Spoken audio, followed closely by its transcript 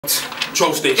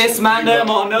Trollstation. It's man them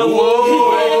on the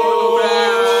wall.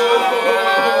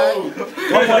 You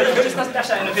just dash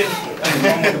that in a bit.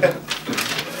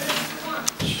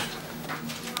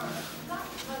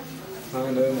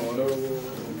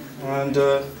 And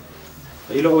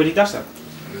you lot already dashed that?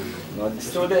 No, it's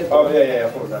still there. Oh yeah,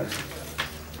 I thought that.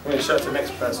 I'm going to show it to the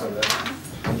next person then.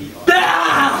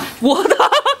 What?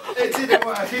 It didn't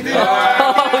work, he did.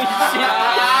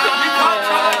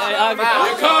 You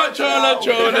can't troll a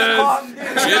trollers.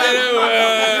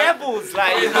 Levels,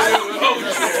 like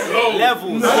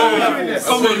levels.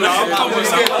 Come on now, come on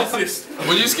now.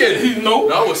 Were you scared? No.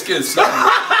 No, I was scared. A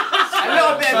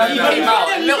little bit of me came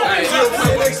out. A little bit.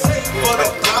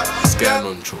 What's going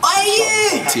on, Troll?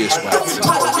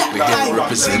 TSYT. We're here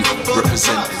representing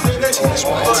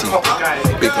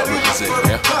TSYT. Big up Reprezent,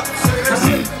 yeah?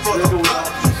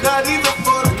 Not even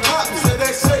for the pop, so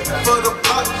they say for the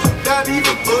pop. Not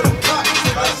even for the pop.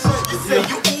 You say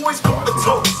you always put the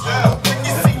toast. When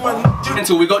you see my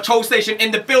Until we got Trollstation in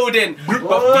the building.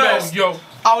 But first,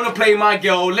 I want to play my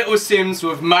girl Little Sims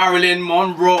with Marilyn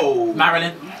Monroe.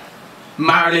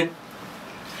 Marilyn.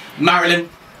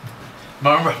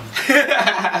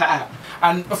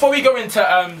 And before we go into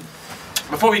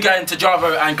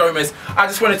Javo and Gomez, I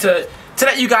just wanted to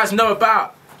let you guys know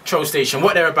about Trollstation,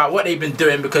 what they're about, what they've been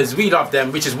doing, because we love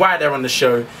them, which is why they're on the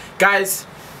show. Guys,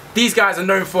 these guys are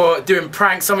known for doing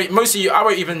pranks. Most of you, I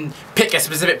won't even pick a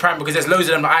specific prank because there's loads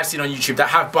of them that I've seen on YouTube that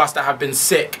have bust, that have been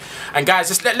sick. And guys,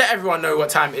 just let everyone know what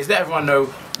time it is. Let everyone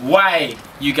know why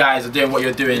you guys are doing what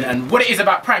you're doing and what it is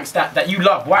about pranks that you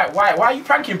love. Why are you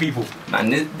pranking people?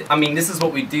 Man, I mean, this is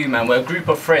what we do, man. We're a group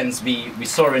of friends. We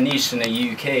saw a niche in the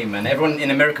UK, man. Everyone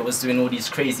in America was doing all these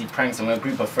crazy pranks, and we're a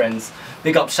group of friends.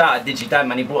 Big up, shout out DigiDad,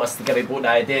 man. He brought us together. He brought the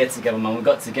idea together, man. We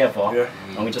got together,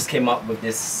 and we just came up with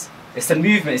this. It's a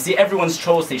movement. See, everyone's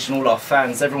Trollstation, all our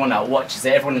fans, everyone that watches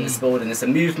it, everyone in this building. It's a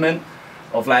movement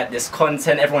of like this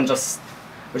content.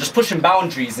 We're just pushing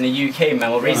boundaries in the UK,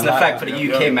 man. We're raising the flag for the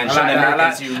UK, man. Showing the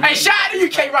Americans you. Hey, shout out the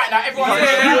UK right now, everyone. UK.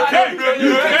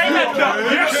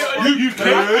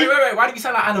 Wait. Why do we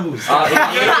sound like animals?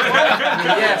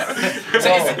 Yes. So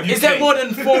is there more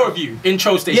than 4 of you in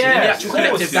Trollstation? Yes, in the actual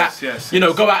collective that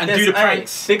go out and do the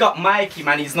pranks? Big up Mikey,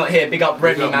 man. He's not here. Big up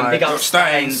Remy, man. Big up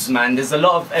Steins, man. There's a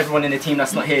lot of everyone in the team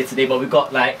that's not here today, but we've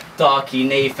got like Darky,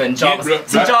 Nathan, Jarvis.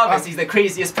 See, Jarvis, he's the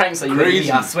craziest prankster you really.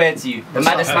 I swear to you, the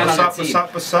maddest man on the team.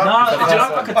 No,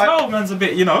 I can tell man's a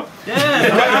bit, you know.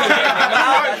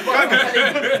 Yeah.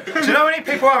 Do you know how many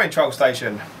people are in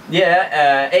Trollstation?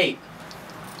 Yeah, 8. 8.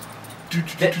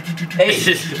 There's 8.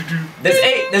 Yeah, there's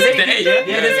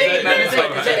 8, man. There's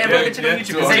 8.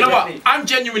 You know what? I'm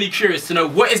genuinely curious to know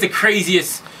what is the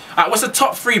craziest. What's the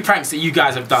top 3 pranks that you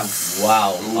guys have done?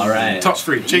 Wow. All right. Top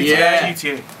 3.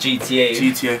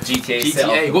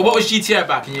 GTA. Well, what was GTA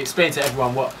about? Can you explain to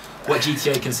everyone what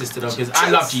GTA consisted of? Because I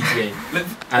love GTA.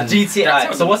 And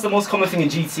GTA. So what's the most common thing in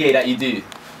GTA that you do?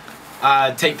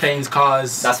 Take planes,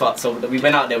 cars. That's what. So we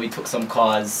went out there. We took some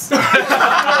cars.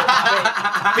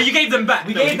 But you gave them back.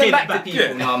 We gave them back to people.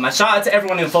 Yeah. No, man. Shout out to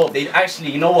everyone involved. They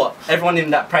actually, you know what? Everyone in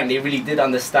that prank, they really did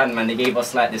understand, man. They gave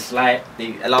us like this light.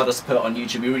 They allowed us to put it on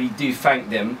YouTube. We really do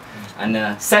thank them. And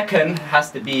second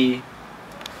has to be.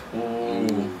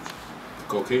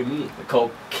 Cocaine. The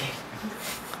cocaine.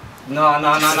 No.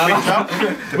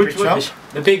 The bridge jump.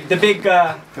 The big. The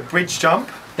bridge jump.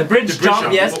 The bridge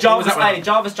jump, yes. Jarvis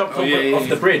jumped off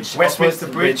the bridge. Westminster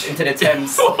Bridge. Into the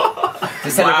Thames. To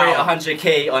celebrate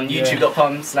 100k on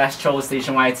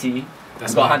youtube.com/TrollStationYT.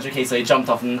 He's got 100k, so he jumped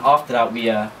off, and after that we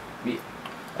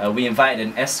invited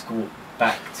an escort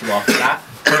back to our flat.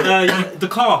 The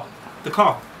car.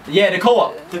 Yeah, the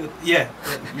co-op. Yeah.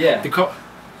 The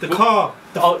car.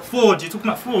 Ford, you're talking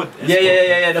about Ford?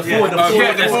 Yeah, the Ford.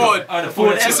 The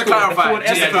Ford. Just to clarify.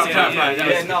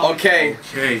 Okay.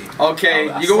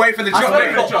 You can wait for the drop.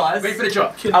 Wait for the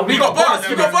drop. We got bars.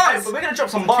 We're gonna drop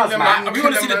some bars, man. We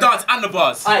want to see the dance and the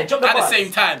bars. Alright, drop the bars. At the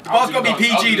same time. The bars gotta be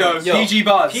PG though. PG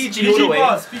bars. PG all the way.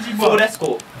 Ford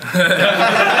escort.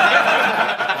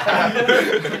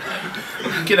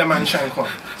 Get a man shank on.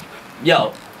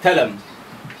 Yo, tell him.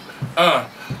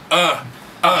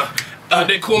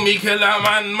 They call me Killer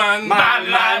Man.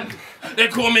 They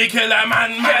call me Killer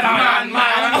Man.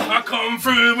 I come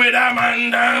through with a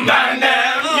man.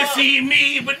 You see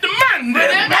me with the man. They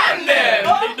don't want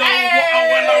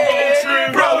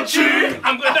I roll through.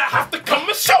 I'm gonna have to come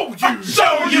and show you.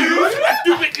 I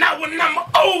do it now and I'ma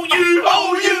owe you.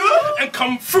 And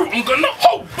come through, I'm gonna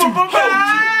hold you.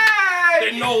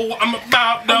 They know what I'm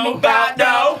about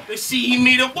though. They see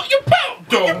me, what you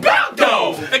about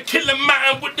though? A killer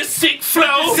man with the sick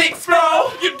flow.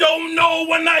 You don't know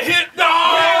when I hit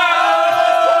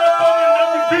though.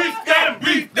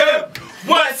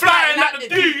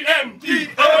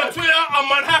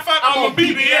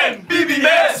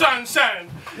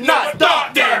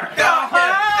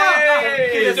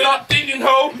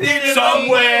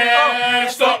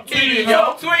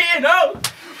 yo, tweeting, oh.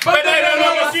 But they don't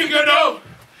know what you can do.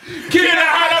 Kid, I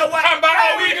had a whack about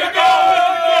a week ago.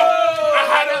 I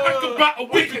had a whack about a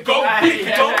week ago.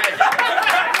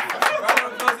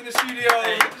 In the studio.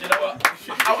 Hey, do you know what?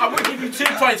 I would give you 2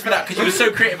 points for that because you were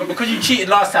so creative, but because you cheated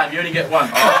last time, you only get 1.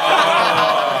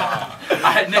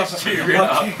 I had next 2 written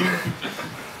up.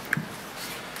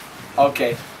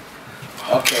 Okay.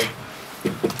 Okay.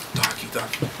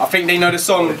 Darky. I think they know the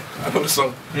song. I know the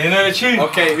song. You know the tune?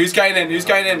 Okay, who's going in? Who's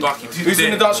going in? Who's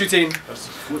in the dance routine?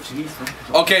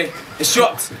 Okay, it's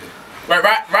dropped.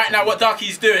 Right now, what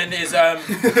Darky's doing is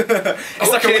It's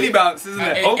like a willy bounce, isn't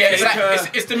it?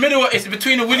 it's the middle. It's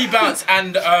between a willy bounce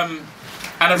and a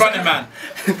running man.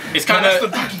 It's kind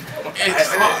of.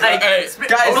 Guys,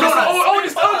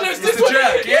 This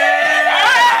jerk.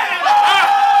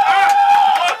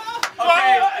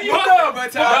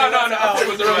 No.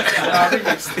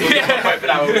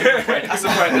 That's a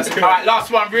point. Alright, last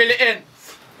one, reel it in.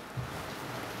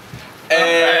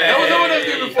 That was what I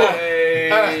did before.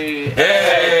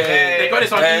 They got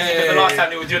this on easy because the last time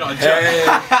they were doing it on jerk.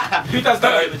 Who does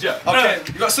that on the jerk? Okay,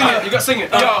 you got to sing it. You got to sing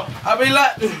it. Yo, I mean,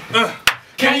 like,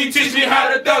 Can you teach me how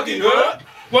to doggy?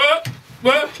 What?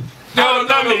 No,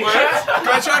 dummy. can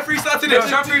I try freestyle to this?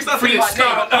 Try freestyle to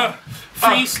this.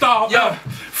 Freestyle.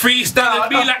 Freestyle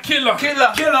be like killer.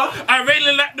 I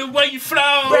really like the way you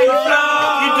flow.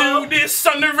 You do this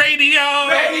on the radio.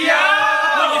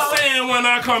 What you saying when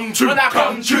I come true?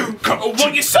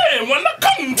 What you saying when I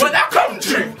come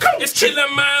true? It's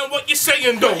chillin', man. What you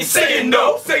saying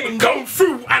though? Come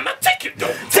through and I take it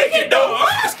though.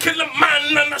 It's killin',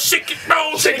 man, and I shake it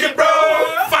bro.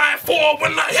 5-4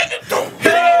 when I hit it though.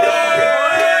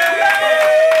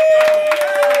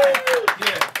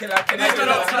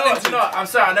 I'm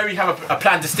sorry, I know we have a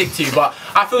plan to stick to, but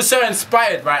I feel so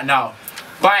inspired right now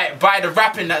by the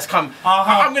rapping that's come.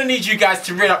 I'm gonna need you guys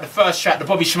to reel up the first track, the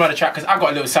Bobby Shmurda track, because I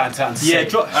got a little something to say. Yeah,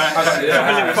 drop.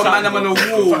 From Man on the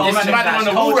Wall. This Man on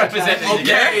the Wall representing.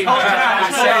 Okay.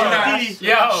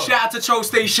 Yo. Shout out to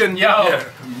Trollstation. Yo.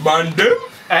 Mandem.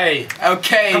 Hey.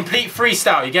 Okay. Complete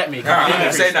freestyle, you get me?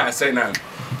 Say that.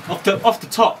 Off the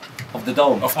top. Of the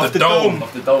dome. Off the dome.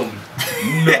 Of the dome.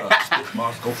 No,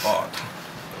 must go hard.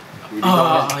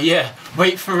 Oh, yeah.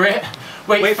 Wait for it.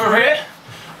 Wait for it.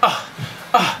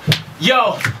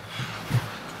 Yo.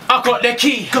 I got the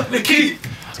key. I got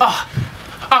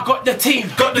the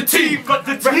team.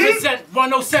 Represent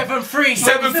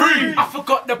 107.3. I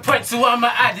forgot the point, so I'ma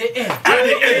add it in.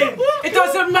 It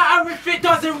doesn't matter if it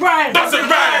doesn't rhyme.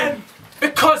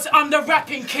 Because I'm the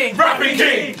rapping king.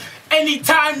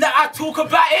 Anytime that I talk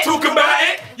about it,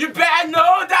 you better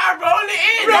know that I roll it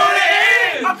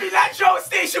in. I be like,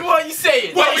 Trollstation, what you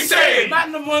saying?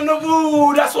 Man, I'm on the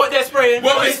wall, that's what they're spraying.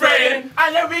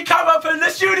 And then we come up in the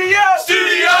studio. And do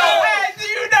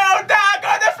you know that I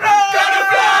got the flow?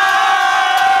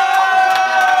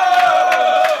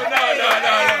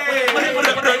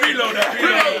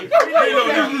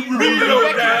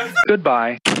 Reload that.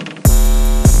 Goodbye.